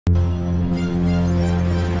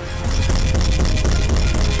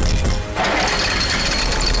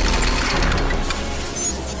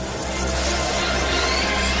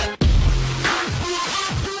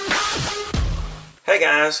Hey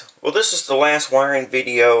guys, well this is the last wiring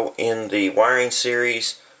video in the wiring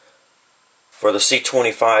series for the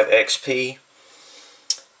C25XP.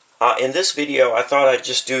 In this video I thought I'd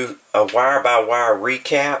just do a wire by wire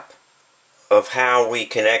recap of how we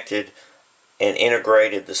connected and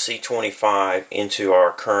integrated the C25 into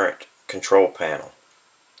our current control panel.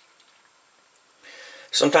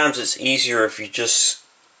 Sometimes it's easier if you just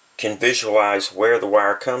can visualize where the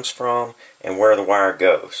wire comes from and where the wire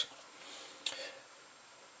goes.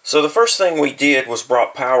 So the first thing we did was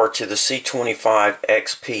brought power to the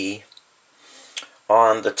C25XP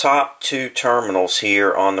on the top two terminals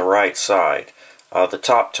here on the right side. The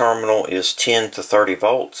top terminal is 10 to 30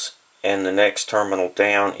 volts and the next terminal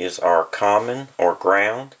down is our common or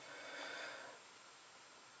ground.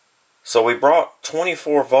 So we brought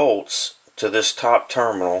 24 volts to this top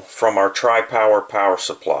terminal from our tri-power power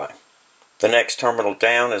supply. The next terminal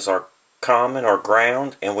down is our common or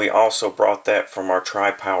ground, and we also brought that from our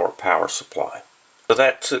tri-power power supply. So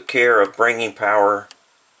that took care of bringing power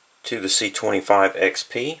to the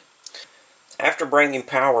C25XP. After bringing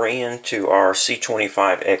power into our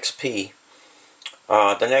C25XP,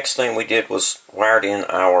 the next thing we did was wired in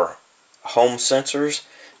our home sensors.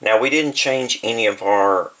 Now we didn't change any of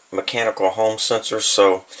our mechanical home sensors,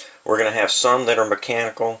 so we're going to have some that are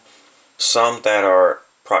mechanical, some that are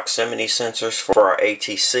proximity sensors for our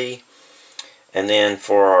ATC, and then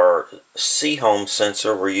for our C-home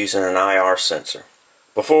sensor we're using an IR sensor.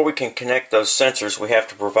 Before we can connect those sensors we have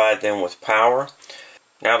to provide them with power.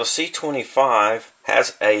 Now the C25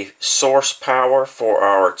 has a source power for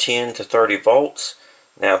our 10 to 30 volts.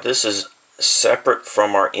 Now this is separate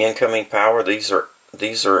from our incoming power. These are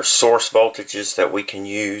source voltages that we can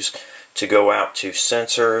use to go out to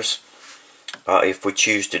sensors if we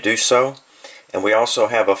choose to do so. And we also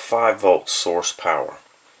have a 5 volt source power.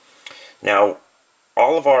 Now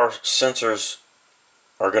all of our sensors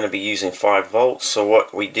are going to be using 5 volts, so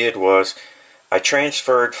what we did was I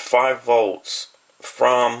transferred 5 volts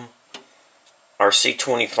from our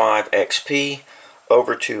C25XP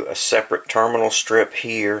over to a separate terminal strip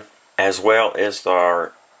here, as well as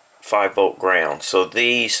our 5 volt ground. So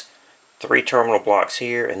these 3 terminal blocks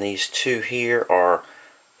here and these 2 here are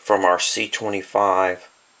from our C25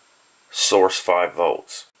 source 5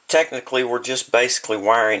 volts. Technically we're just basically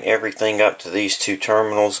wiring everything up to these 2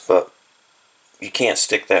 terminals, but you can't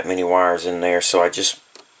stick that many wires in there, so I just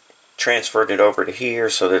transferred it over to here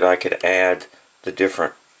so that I could add the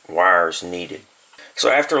different wires needed. So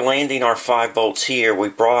after landing our 5 volts here, we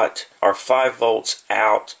brought our 5 volts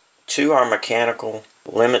out to our mechanical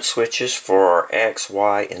limit switches for our X,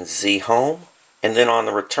 Y, and Z home. And then on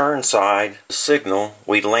the return side, the signal,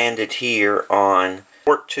 we landed here on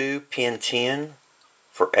port 2, pin 10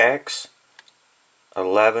 for X,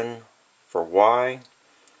 11 for Y,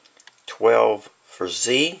 12 for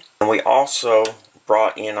Z. And we also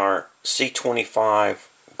brought in our C25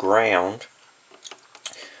 ground.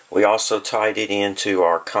 We also tied it into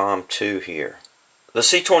our COM2 here. The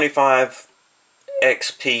C25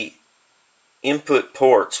 XP input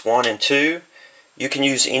ports 1 and 2, you can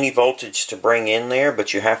use any voltage to bring in there,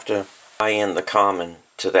 but you have to tie in the common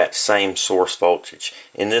to that same source voltage.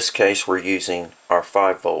 In this case we're using our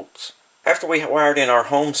 5 volts. After we wired in our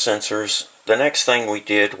home sensors, the next thing we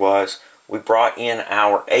did was we brought in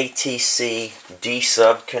our ATC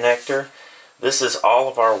DSub connector. This is all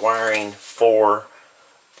of our wiring for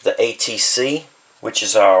the ATC, which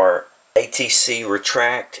is our ATC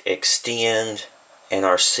retract, extend, and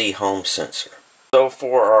our C home sensor. So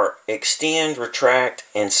for our extend, retract,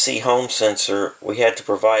 and C home sensor, we had to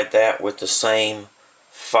provide that with the same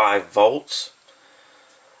 5 volts.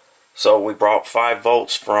 So we brought 5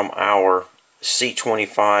 volts from our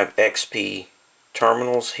C25 XP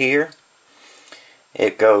terminals here.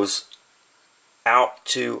 It goes out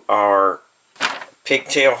to our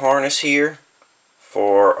pigtail harness here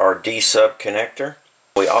for our DSub connector.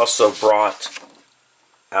 We also brought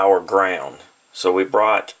our ground. So we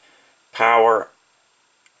brought power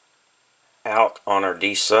out on our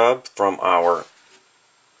DSub from our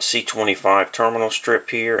C25 terminal strip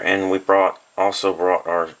here, and we also brought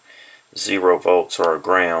our 0 volts or our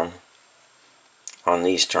ground on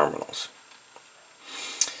these terminals.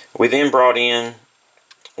 We then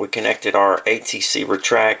we connected our ATC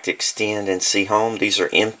retract, extend, and C home. These are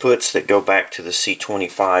inputs that go back to the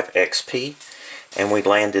C25 XP, and we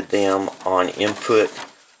landed them on input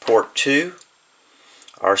port 2.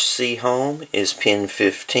 Our C home is pin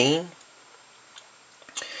 15.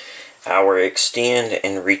 Our extend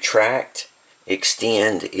and retract,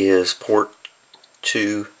 extend is port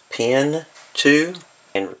 2 pin 2,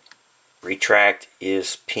 and retract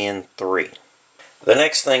is pin 3. The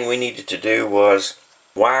next thing we needed to do was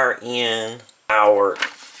wire in our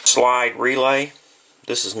slide relay.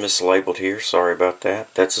 This is mislabeled here, sorry about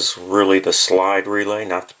that. That's really the slide relay,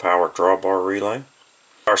 not the power drawbar relay.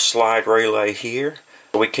 Our slide relay here,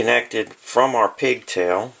 we connected from our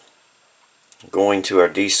pigtail, going to our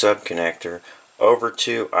DSub connector, over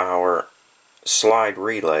to our slide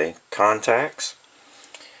relay contacts,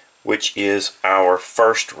 which is our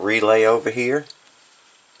first relay over here.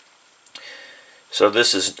 So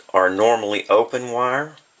this is our normally open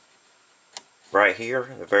wire right here,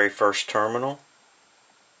 the very first terminal.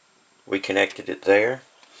 We connected it there.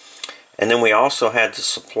 And then we also had to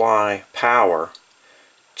supply power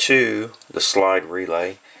to the slide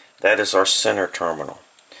relay. That is our center terminal.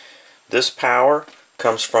 This power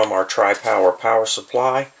comes from our tri-power power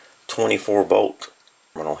supply, 24 volt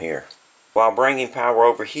terminal here. While bringing power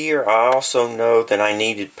over here, I also know that I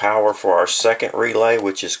needed power for our second relay,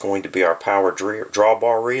 which is going to be our power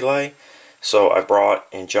drawbar relay. So I brought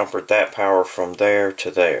and jumpered that power from there to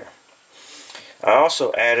there. I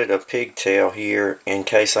also added a pigtail here in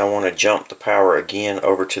case I want to jump the power again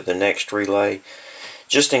over to the next relay,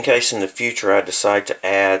 just in case in the future I decide to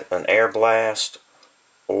add an air blast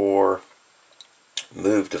or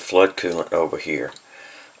move the flood coolant over here.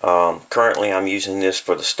 Currently I'm using this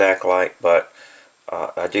for the stack light, but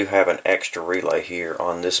I do have an extra relay here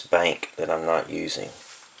on this bank that I'm not using.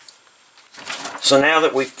 So now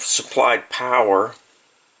that we've supplied power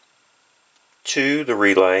to the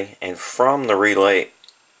relay and from the relay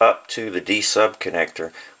up to the DSub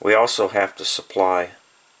connector, we also have to supply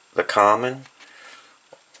the common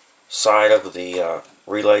side of the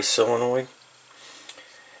relay solenoid,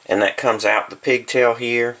 and that comes out the pigtail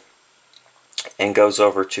here and goes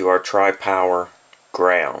over to our tri-power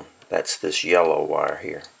ground. That's this yellow wire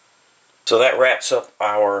here. So that wraps up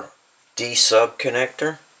our DSub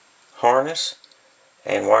connector harness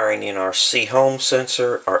and wiring in our C-home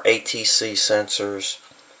sensor, our ATC sensors,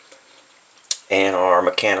 and our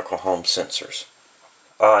mechanical home sensors.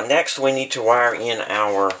 Next we need to wire in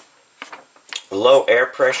our low air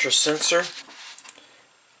pressure sensor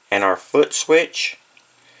and our foot switch,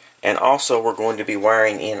 and also we're going to be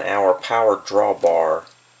wiring in our power drawbar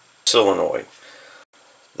solenoid.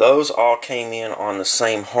 Those all came in on the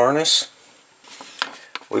same harness.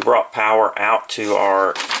 We brought power out to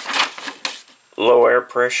our low air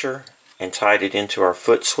pressure and tied it into our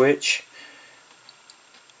foot switch,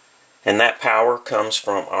 and that power comes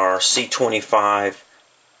from our C25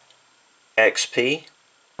 XP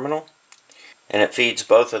terminal, and it feeds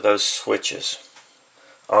both of those switches.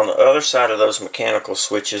 On the other side of those mechanical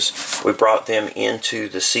switches, we brought them into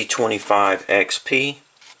the C25 XP,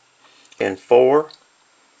 pin 4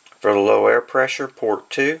 for the low air pressure, port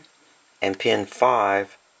 2, and pin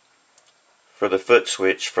 5 for the foot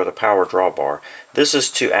switch for the power drawbar. This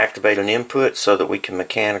is to activate an input so that we can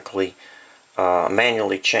mechanically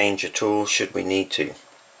manually change a tool should we need to.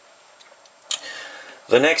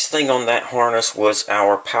 The next thing on that harness was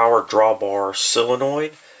our power drawbar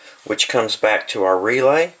solenoid, which comes back to our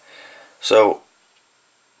relay. So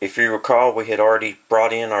if you recall, we had already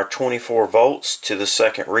brought in our 24 volts to the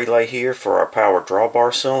second relay here for our power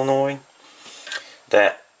drawbar solenoid.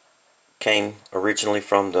 That came originally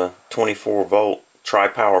from the 24 volt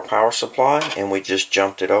tri-power power supply, and we just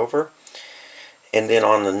jumped it over. And then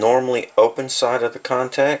on the normally open side of the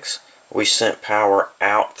contacts, we sent power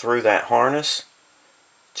out through that harness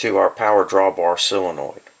to our power drawbar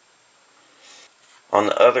solenoid. On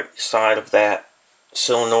the other side of that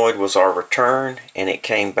solenoid was our return, and it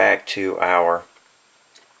came back to our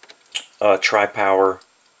tri-power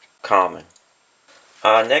common.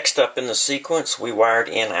 Next up in the sequence, we wired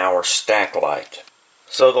in our stack light.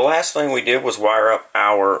 So the last thing we did was wire up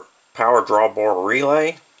our power drawbar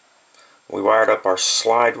relay. We wired up our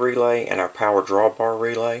slide relay and our power drawbar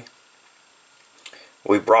relay.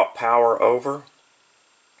 We brought power over,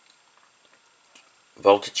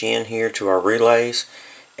 voltage in here to our relays,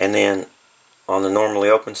 and then on the normally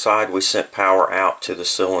open side we sent power out to the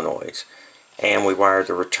solenoids. And we wired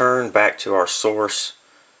the return back to our source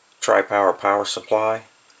tri-power power supply.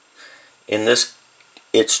 In this,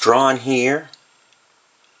 it's drawn here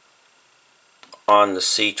on the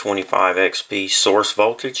C25 XP source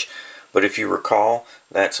voltage, but if you recall,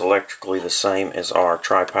 that's electrically the same as our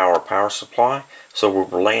tri-power power supply, so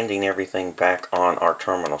we're landing everything back on our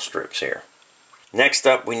terminal strips here. Next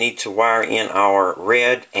up, we need to wire in our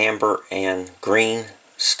red, amber, and green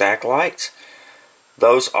stack lights.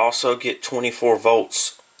 Those also get 24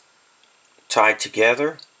 volts tied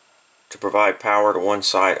together to provide power to one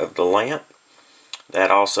side of the lamp.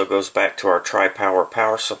 That also goes back to our tri-power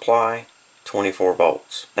power supply, 24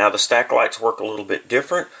 volts. Now the stack lights work a little bit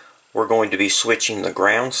different. we're going to be switching the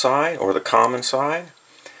ground side or the common side.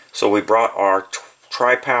 So we brought our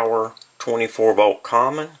tri-power 24 volt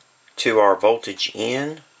common to our voltage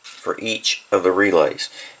in for each of the relays,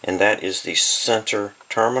 and that is the center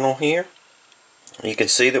terminal here. You can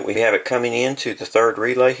see that we have it coming into the third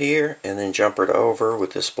relay here, and then jumpered over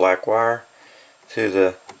with this black wire to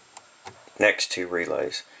the next two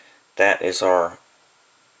relays. That is our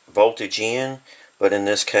voltage in, but in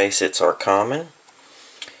this case it's our common.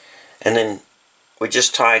 And then we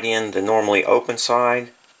just tied in the normally open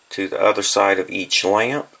side to the other side of each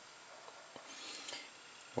lamp.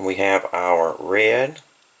 And we have our red,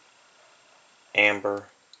 amber,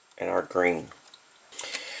 and our green.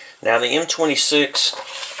 Now the M26,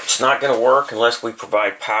 it's not going to work unless we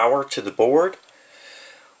provide power to the board.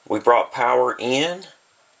 We brought power in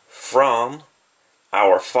from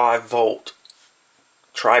our 5 volt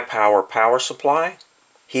tri-power power supply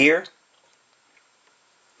here,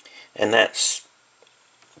 and that's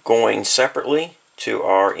going separately to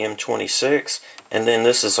our M26, and then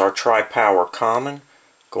this is our tri-power common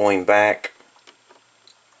going back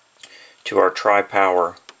to our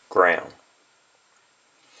tri-power ground.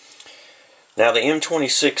 Now the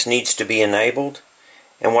M26 needs to be enabled,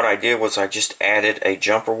 and what I did was I just added a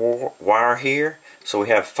jumper wire here, so we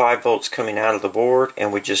have 5 volts coming out of the board,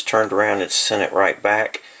 and we just turned around and sent it right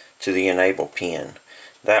back to the enable pin.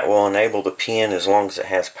 That will enable the pin as long as it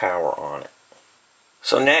has power on it.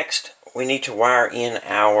 So next we need to wire in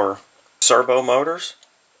our servo motors.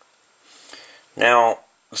 Now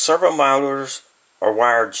the servo motors are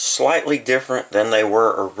wired slightly different than they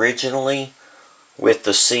were originally with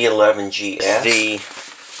the C11GS. The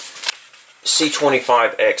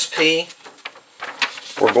C25XP,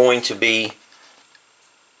 we're going to be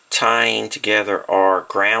tying together our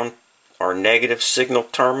ground, our negative signal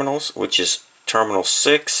terminals, which is terminal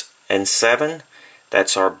 6 and 7.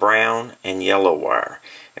 That's our brown and yellow wire.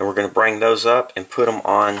 And we're going to bring those up and put them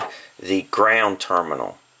on the ground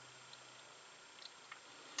terminal.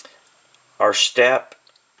 Our step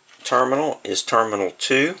terminal is terminal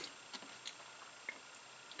 2.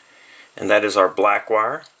 And that is our black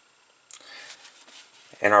wire.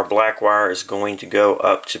 And our black wire is going to go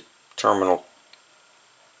up to terminal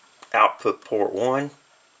output port 1,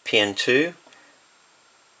 pin 2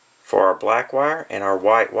 for our black wire, and our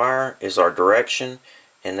white wire is our direction,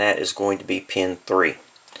 and that is going to be pin 3.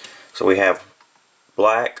 So we have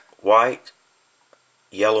black, white,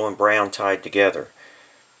 yellow, and brown tied together.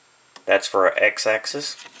 That's for our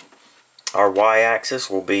x-axis. Our y-axis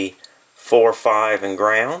will be 4, 5, and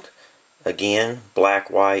ground. Again, black,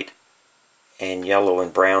 white, and yellow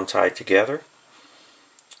and brown tied together.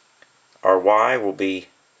 Our Y will be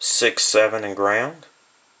 6, 7, and ground.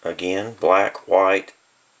 Again, black, white,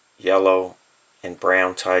 yellow, and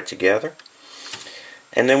brown tied together.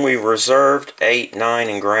 And then we reserved 8, 9,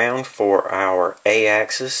 and ground for our A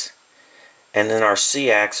axis. And then our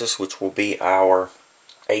C axis, which will be our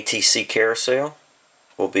ATC carousel,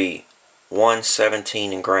 will be 1,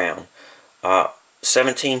 17, and ground.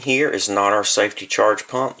 17 here is not our safety charge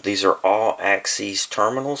pump. These are all axes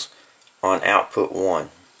terminals on output 1.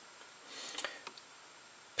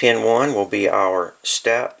 Pin 1 will be our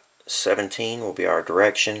step, 17 will be our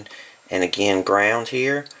direction, and again ground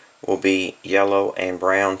here will be yellow and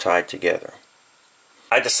brown tied together.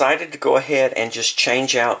 I decided to go ahead and just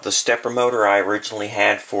change out the stepper motor I originally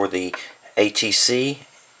had for the ATC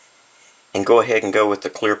and go ahead and go with the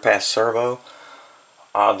clear path servo.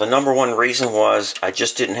 The number one reason was I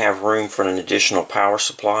just didn't have room for an additional power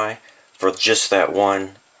supply for just that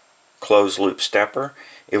one closed loop stepper.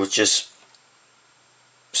 It was just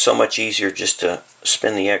so much easier just to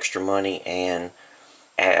spend the extra money and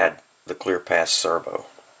add the clear path servo.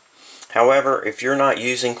 However, if you're not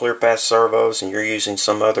using clear path servos and you're using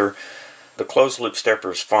some other, the closed loop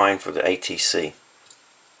stepper is fine for the ATC.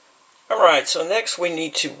 Alright, so next we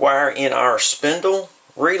need to wire in our spindle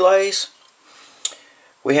relays.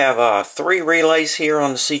 We have 3 relays here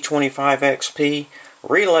on the C25XP.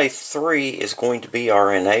 Relay 3 is going to be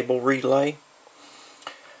our enable relay.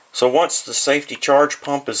 So once the safety charge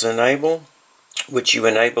pump is enabled, which you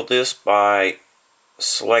enable this by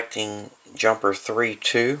selecting jumper 3,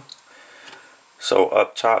 2. So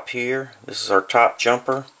up top here, this is our top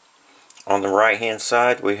jumper. On the right hand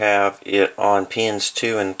side we have it on pins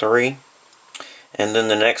 2 and 3. And then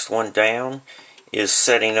the next one down is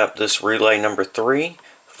setting up this relay number 3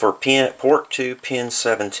 for port 2 pin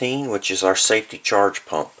 17, which is our safety charge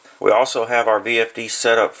pump. We also have our VFD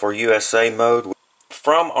set up for USA mode.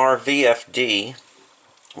 From our VFD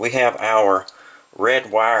we have our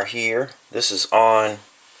red wire here. This is on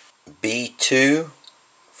B2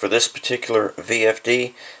 for this particular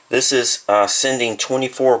VFD. This is sending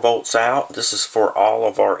 24 volts out. This is for all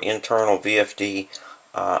of our internal VFD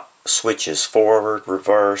switches, forward,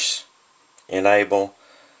 reverse, enable.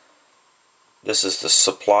 This is the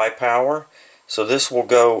supply power. So this will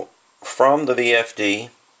go from the VFD.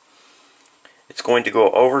 It's going to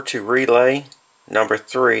go over to relay number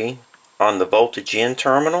 3 on the voltage in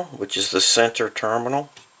terminal, which is the center terminal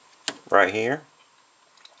right here.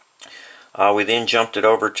 We then jumped it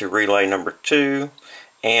over to relay number 2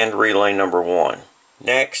 and relay number 1.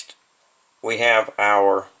 Next, we have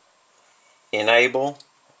our enable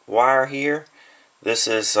wire here. This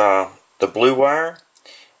is the blue wire.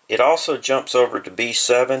 It also jumps over to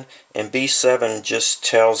B7, and B7 just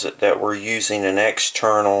tells it that we're using an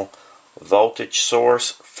external voltage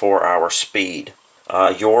source for our speed.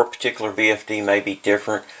 Your particular VFD may be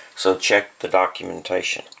different, so check the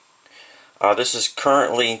documentation. This is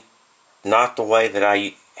currently not the way that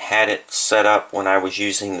I had it set up when I was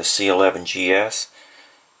using the C11GS,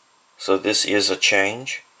 so this is a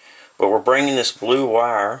change. But we're bringing this blue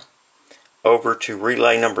wire over to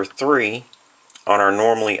relay number 3 on our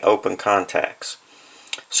normally open contacts.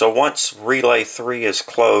 So once relay 3 is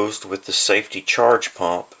closed with the safety charge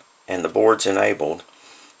pump and the board's enabled,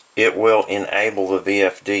 it will enable the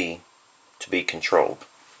VFD to be controlled.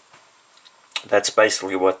 That's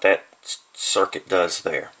basically what that circuit does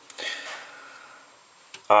there.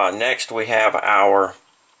 Next we have our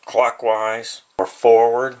clockwise or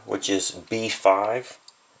forward, which is B5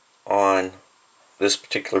 on this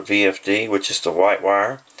particular VFD, which is the white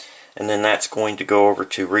wire. And then that's going to go over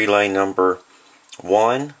to relay number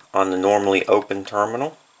 1 on the normally open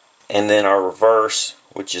terminal. And then our reverse,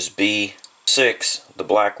 which is B6, the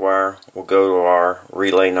black wire, will go to our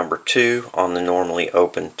relay number 2 on the normally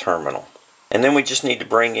open terminal. And then we just need to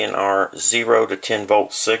bring in our 0 to 10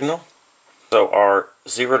 volt signal. So our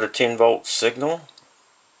 0 to 10 volt signal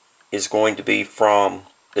is going to be from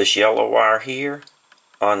this yellow wire here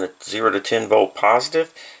on the 0 to 10 volt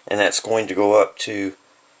positive, and that's going to go up to,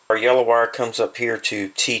 our yellow wire comes up here to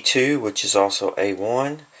T2, which is also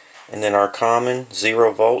A1, and then our common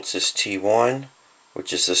 0 volts is T1,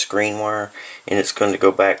 which is this green wire, and it's going to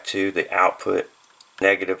go back to the output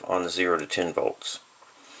negative on the 0 to 10 volts.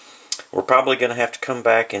 We're probably going to have to come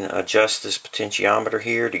back and adjust this potentiometer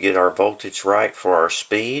here to get our voltage right for our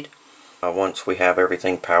speed once we have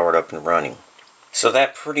everything powered up and running. So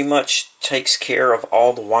that pretty much takes care of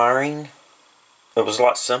all the wiring. It was a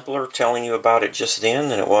lot simpler telling you about it just then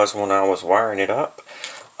than it was when I was wiring it up.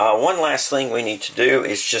 One last thing we need to do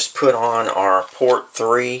is just put on our port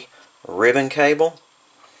 3 ribbon cable.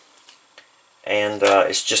 And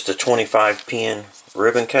it's just a 25 pin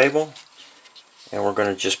ribbon cable. And we're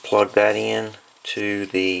going to just plug that in to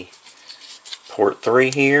the port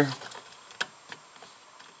 3 here.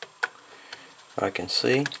 I can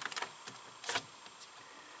see.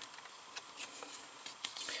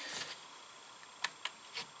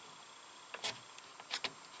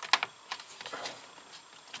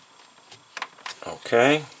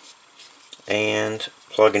 Okay, and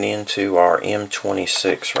plugging into our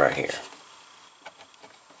M26 right here.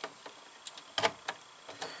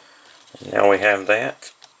 And now we have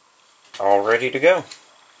that all ready to go.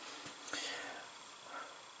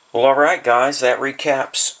 Well, alright guys, that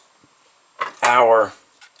recaps our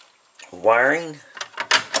wiring.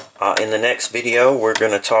 In the next video we're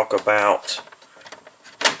going to talk about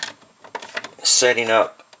setting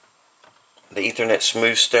up the Ethernet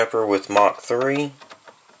smooth stepper with Mach 3.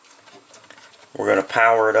 We're going to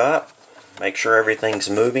power it up, make sure everything's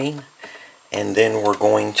moving, and then we're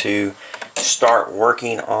going to start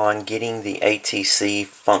working on getting the ATC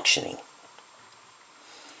functioning.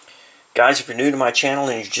 Guys, if you're new to my channel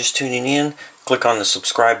and you're just tuning in, click on the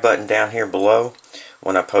subscribe button down here below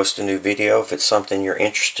when I post a new video. If it's something you're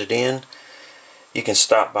interested in, you can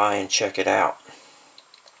stop by and check it out.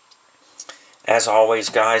 As always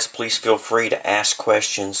guys, please feel free to ask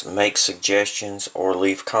questions, make suggestions, or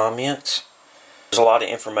leave comments. There's a lot of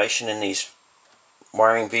information in these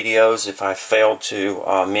wiring videos. If I failed to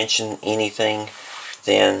mention anything,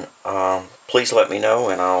 then please let me know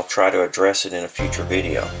and I'll try to address it in a future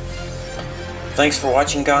video. Thanks for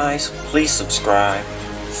watching guys. Please subscribe.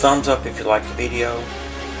 Thumbs up if you like the video.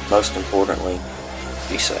 Most importantly,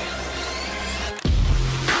 be safe.